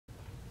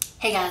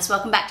Hey guys,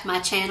 welcome back to my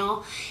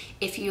channel.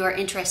 If you are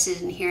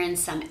interested in hearing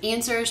some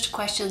answers to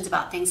questions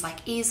about things like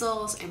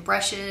easels and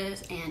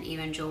brushes and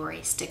even jewelry,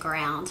 stick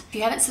around. If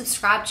you haven't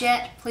subscribed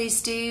yet,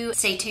 please do.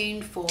 Stay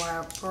tuned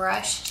for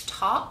brush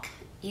talk,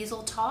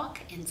 easel talk,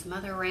 and some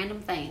other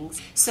random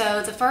things.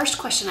 So the first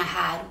question I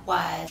had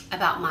was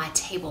about my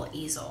table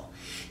easel.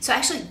 So I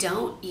actually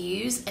don't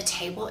use a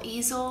table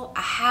easel.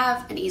 I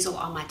have an easel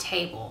on my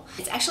table.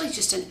 It's actually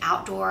just an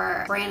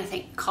outdoor brand, I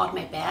think, called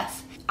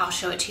Mabef. I'll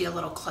show it to you a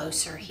little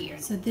closer here.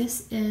 So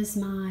this is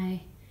my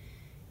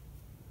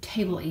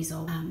table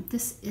easel.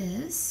 This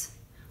is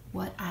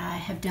what I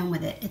have done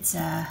with it. It's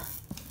a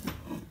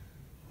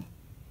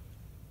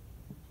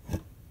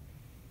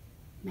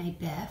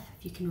Mabef,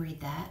 if you can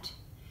read that.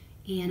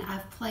 And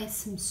I've placed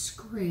some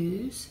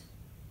screws.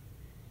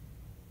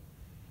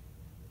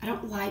 I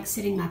don't like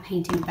sitting my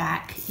painting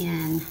back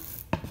in,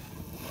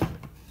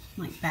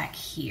 like back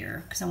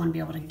here, because I want to be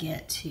able to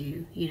get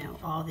to, you know,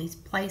 all these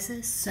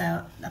places.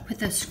 So I put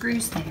those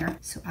screws there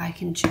so I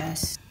can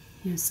just,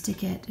 you know,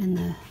 stick it in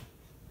the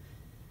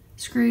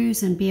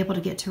screws and be able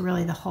to get to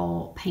really the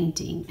whole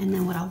painting. And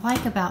then what I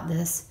like about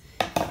this,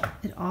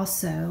 it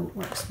also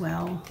works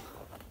well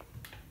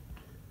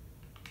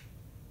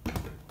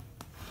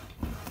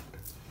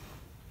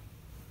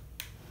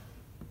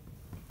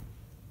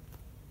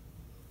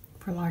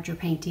for larger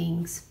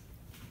paintings.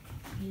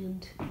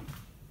 And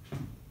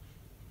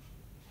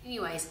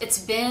anyways, it's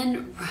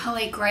been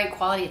really great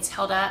quality. It's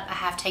held up. I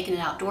have taken it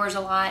outdoors a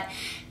lot.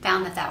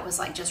 Found that that was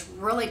like just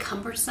really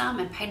cumbersome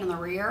and pain in the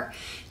rear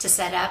to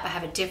set up. I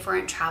have a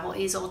different travel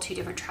easel, two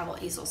different travel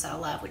easels that I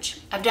love, which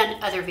I've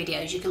done other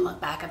videos. You can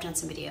look back. I've done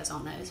some videos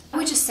on those. I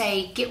would just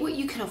say get what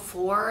you can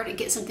afford and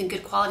get something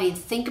good quality and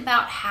think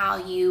about how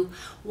you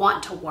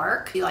want to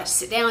work. Do you like to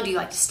sit down? Do you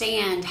like to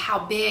stand? How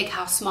big?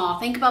 How small?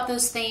 Think about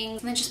those things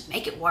and then just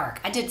make it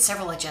work. I did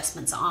several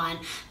adjustments on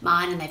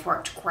mine and they've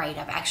worked great.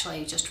 I've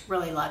actually just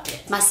really loved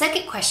it. My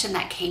second question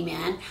that came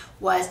in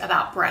was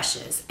about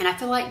brushes, and I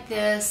feel like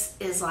this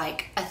is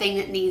like a thing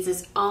that needs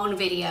its own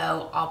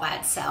video all by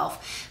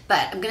itself,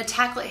 but I'm going to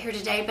tackle it here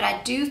today. But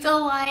I do feel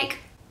like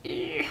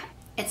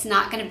it's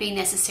not going to be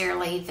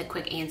necessarily the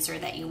quick answer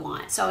that you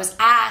want. So I was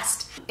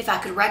asked if I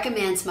could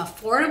recommend some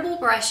affordable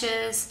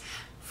brushes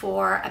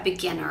for a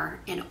beginner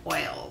in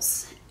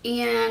oils.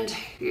 And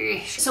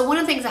so one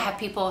of the things I have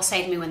people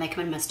say to me when they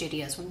come into my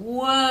studio is,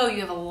 whoa, you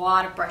have a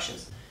lot of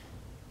brushes.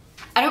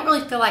 I don't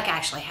really feel like I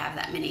actually have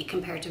that many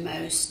compared to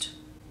most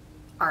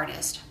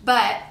artists,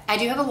 but I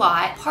do have a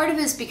lot. Part of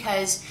it is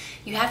because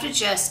you have to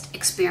just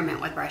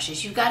experiment with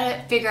brushes. You've got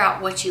to figure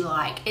out what you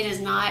like. It is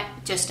not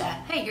just a,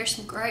 hey, here's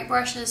some great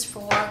brushes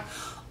for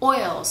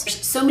oils.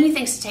 There's so many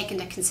things to take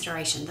into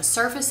consideration. The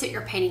surface that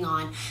you're painting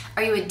on.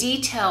 Are you a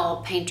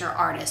detail painter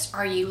artist?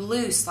 Are you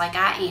loose like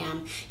I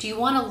am? Do you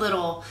want a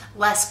little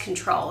less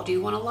control? Do you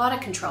want a lot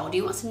of control? Do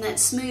you want something that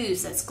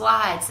smooths, that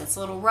glides, that's a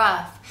little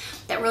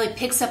rough, that really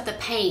picks up the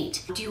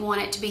paint? Do you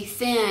want it to be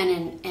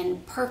thin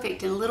and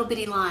perfect and little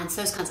bitty lines?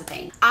 Those kinds of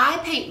things. I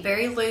paint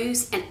very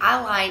loose and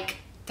I like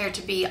there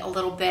to be a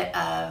little bit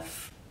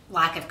of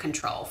lack of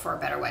control, for a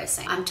better way of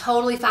saying. I'm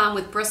totally fine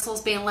with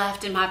bristles being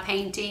left in my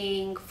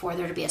painting, for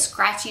there to be a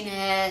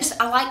scratchiness.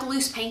 I like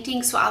loose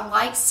painting, so I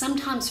like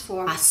sometimes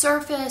for my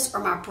surface or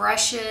my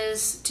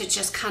brushes to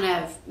just kind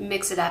of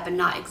mix it up and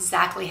not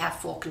exactly have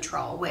full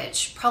control,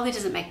 which probably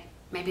doesn't make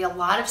maybe a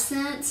lot of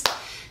sense.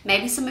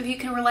 Maybe some of you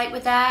can relate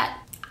with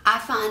that. I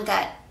find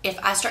that if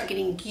I start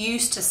getting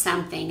used to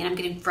something and I'm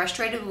getting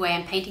frustrated with the way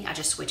I'm painting, I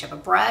just switch up a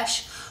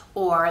brush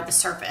or the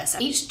surface.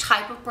 Each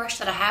type of brush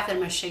that I have that I'm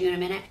going to show you in a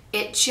minute,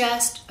 it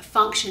just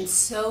functions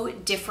so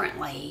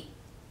differently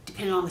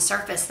depending on the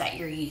surface that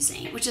you're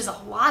using, which is a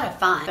lot of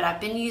fun. But I've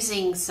been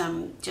using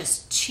some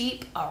just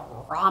cheap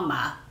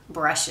Arama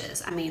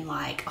brushes. I mean,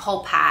 like a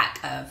whole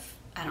pack of,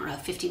 I don't know,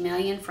 50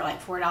 million for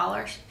like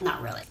 $4.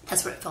 Not really.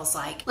 That's what it feels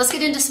like. Let's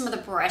get into some of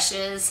the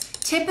brushes.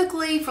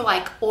 Typically for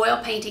like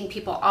oil painting,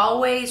 people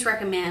always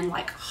recommend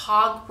like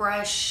hog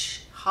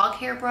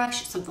hair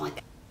brush, something like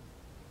that.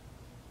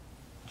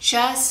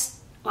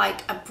 Just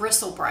like a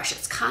bristle brush.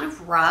 It's kind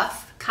of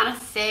rough, kind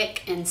of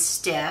thick and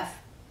stiff.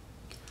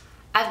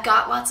 I've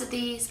got lots of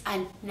these.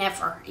 I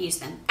never use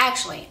them.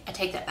 Actually, I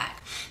take that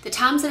back. The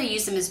times that I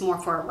use them is more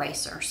for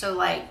eraser. So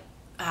like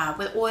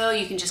with oil,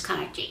 you can just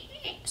kind of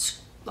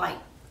like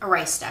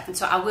erase stuff. And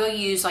so I will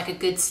use like a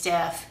good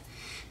stiff,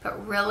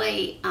 but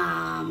really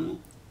I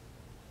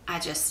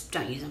just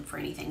don't use them for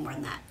anything more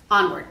than that.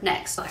 Onward,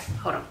 next. Okay,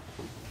 hold on.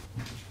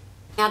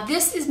 Now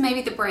this is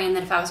maybe the brand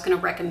that if I was going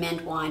to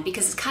recommend one,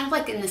 because it's kind of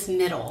like in this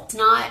middle. It's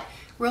not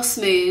real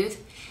smooth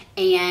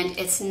and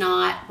it's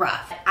not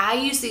rough. I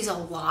use these a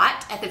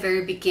lot at the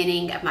very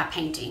beginning of my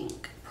painting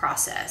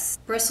process.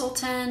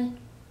 Bristleton,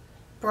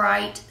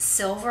 Bright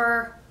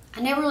Silver.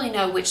 I never really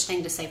know which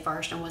thing to say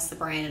first and what's the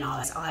brand and all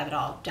that. I'll have it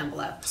all down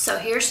below. So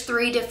here's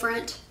 3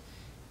 different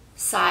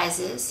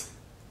sizes.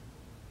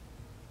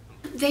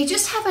 They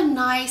just have a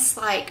nice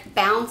like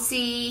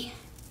bouncy,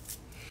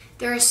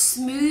 they're a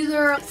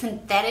smoother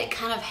synthetic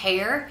kind of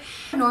hair.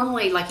 I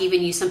normally like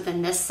even use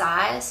something this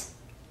size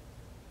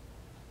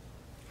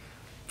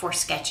for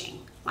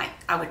sketching. Like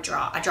I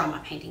draw my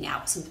painting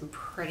out with something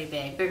pretty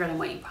big, bigger than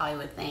what you probably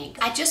would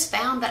think. I just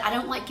found that I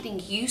don't like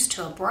getting used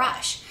to a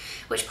brush,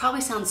 which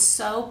probably sounds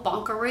so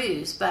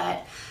bonkaroos,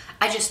 but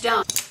I just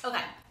don't.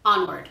 Okay,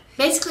 onward.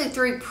 Basically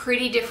 3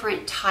 pretty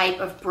different type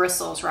of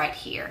bristles right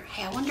here.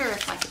 Hey, I wonder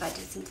if I did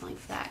something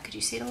like that, could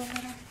you see it a little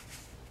better?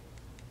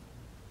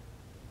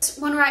 This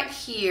one right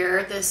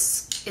here,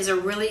 this is a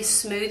really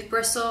smooth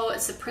bristle.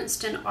 It's the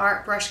Princeton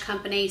Art Brush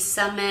Company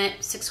Summit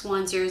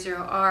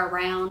 6100R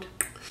round,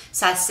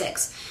 size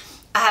 6.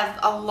 I have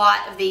a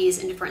lot of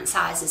these in different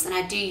sizes, and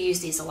I do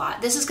use these a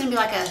lot. This is going to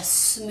be like a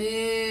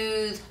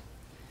smooth,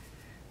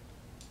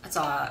 that's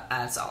all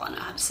I know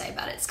how to say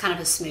about it. It's kind of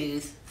a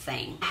smooth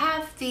thing. I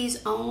have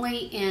these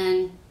only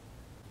in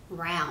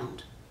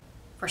round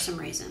for some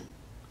reason.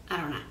 I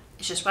don't know.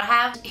 It's just what I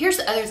have. Here's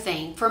the other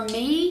thing. For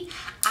me,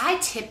 I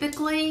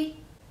typically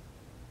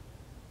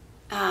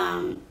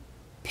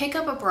pick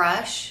up a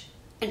brush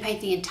and paint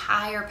the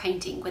entire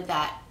painting with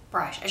that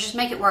brush. I just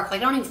make it work.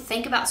 Like I don't even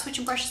think about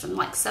switching brushes. I'm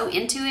like so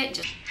into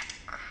it.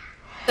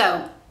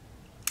 So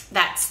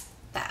that's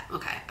that.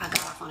 Okay, I got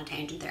off on a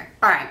tangent there.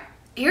 All right,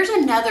 here's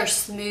another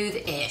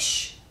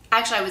smooth-ish.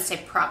 Actually, I would say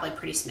probably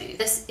pretty smooth.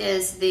 This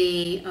is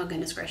the, oh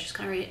goodness gracious,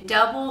 can I read it?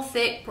 Double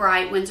Thick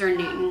Bright Winsor &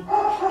 Newton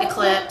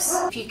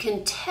Eclipse. If you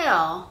can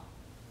tell,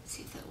 let's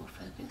see if that will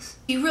focus.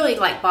 If you really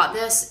like bought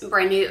this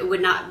brand new, it would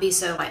not be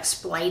so like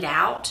splayed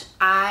out.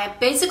 I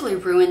basically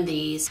ruined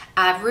these.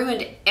 I've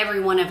ruined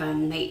every one of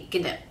them. They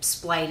end up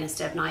splayed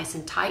instead of nice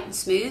and tight and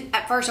smooth.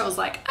 At first I was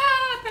like,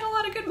 I paid a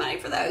lot of good money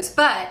for those,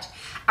 but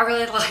I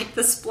really like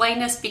the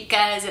splayness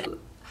because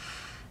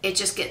it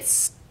just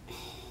gets,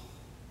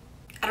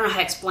 I don't know how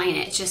to explain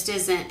it. It just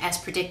isn't as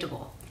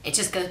predictable. It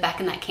just goes back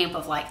in that camp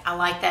of like, I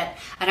like that.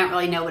 I don't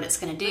really know what it's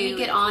gonna do. Let me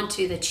get on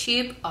to the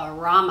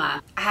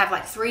Cheap-A-Rama. I have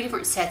like 3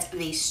 different sets of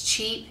these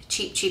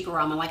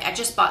Cheap-A-Rama. Like I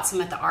just bought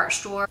some at the art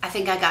store. I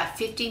think I got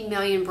 50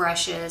 million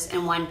brushes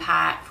in one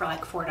pack for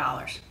like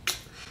 $4.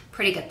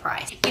 Pretty good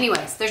price.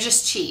 Anyways, they're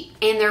just cheap.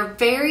 And they're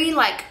very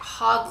like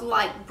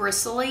hog-like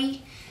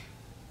bristly.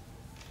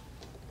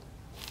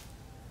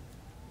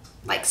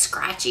 Like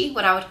scratchy,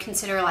 what I would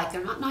consider like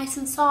they're not nice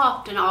and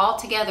soft and all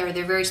together.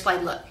 They're very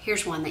splayed. Look,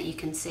 here's one that you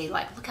can see.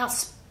 Like, look how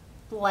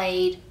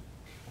splayed.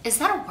 Is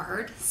that a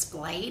word?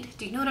 Splayed?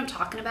 Do you know what I'm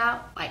talking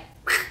about? Like,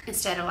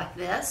 instead of like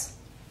this.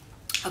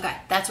 Okay,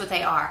 that's what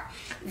they are.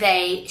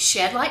 They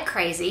shed like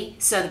crazy,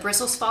 so the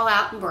bristles fall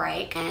out and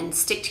break and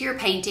stick to your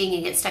painting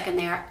and get stuck in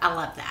there. I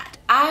love that.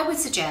 I would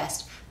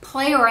suggest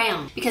play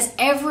around, because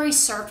every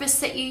surface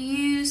that you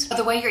use,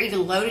 the way you're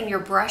even loading your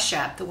brush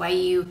up, the way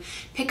you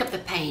pick up the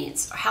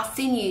paints, or how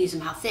thin you use them,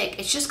 how thick,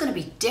 it's just going to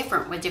be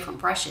different with different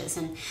brushes.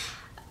 And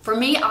for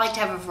me, I like to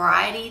have a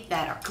variety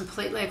that are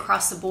completely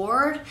across the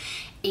board,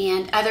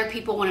 and other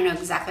people want to know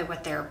exactly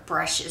what their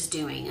brush is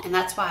doing. And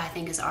that's why I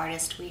think as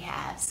artists we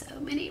have so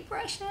many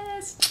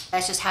brushes.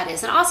 That's just how it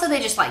is. And also they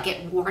just like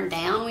get worn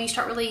down when you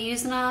start really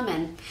using them,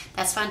 and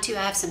that's fun too.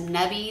 I have some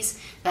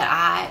nubbies that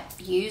I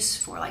use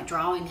for like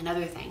drawing and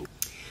other things.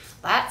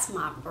 That's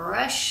my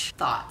brush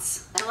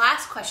thoughts. The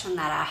last question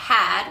that I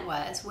had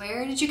was,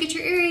 where did you get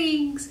your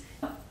earrings?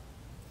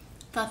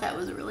 Thought that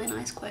was a really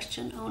nice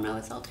question. Oh no,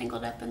 it's all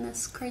tangled up in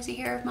this crazy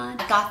hair of mine.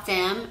 I got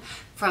them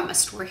from a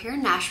store here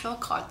in Nashville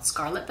called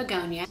Scarlet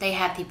Begonia. They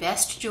have the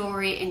best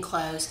jewelry and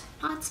clothes.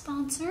 Not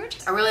sponsored.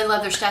 I really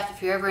love their stuff.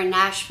 If you're ever in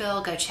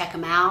Nashville, go check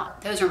them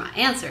out. Those are my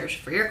answers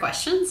for your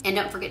questions. And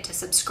don't forget to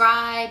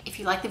subscribe. If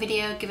you like the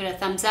video, give it a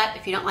thumbs up.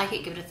 If you don't like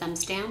it, give it a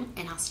thumbs down.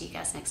 And I'll see you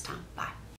guys next time. Bye.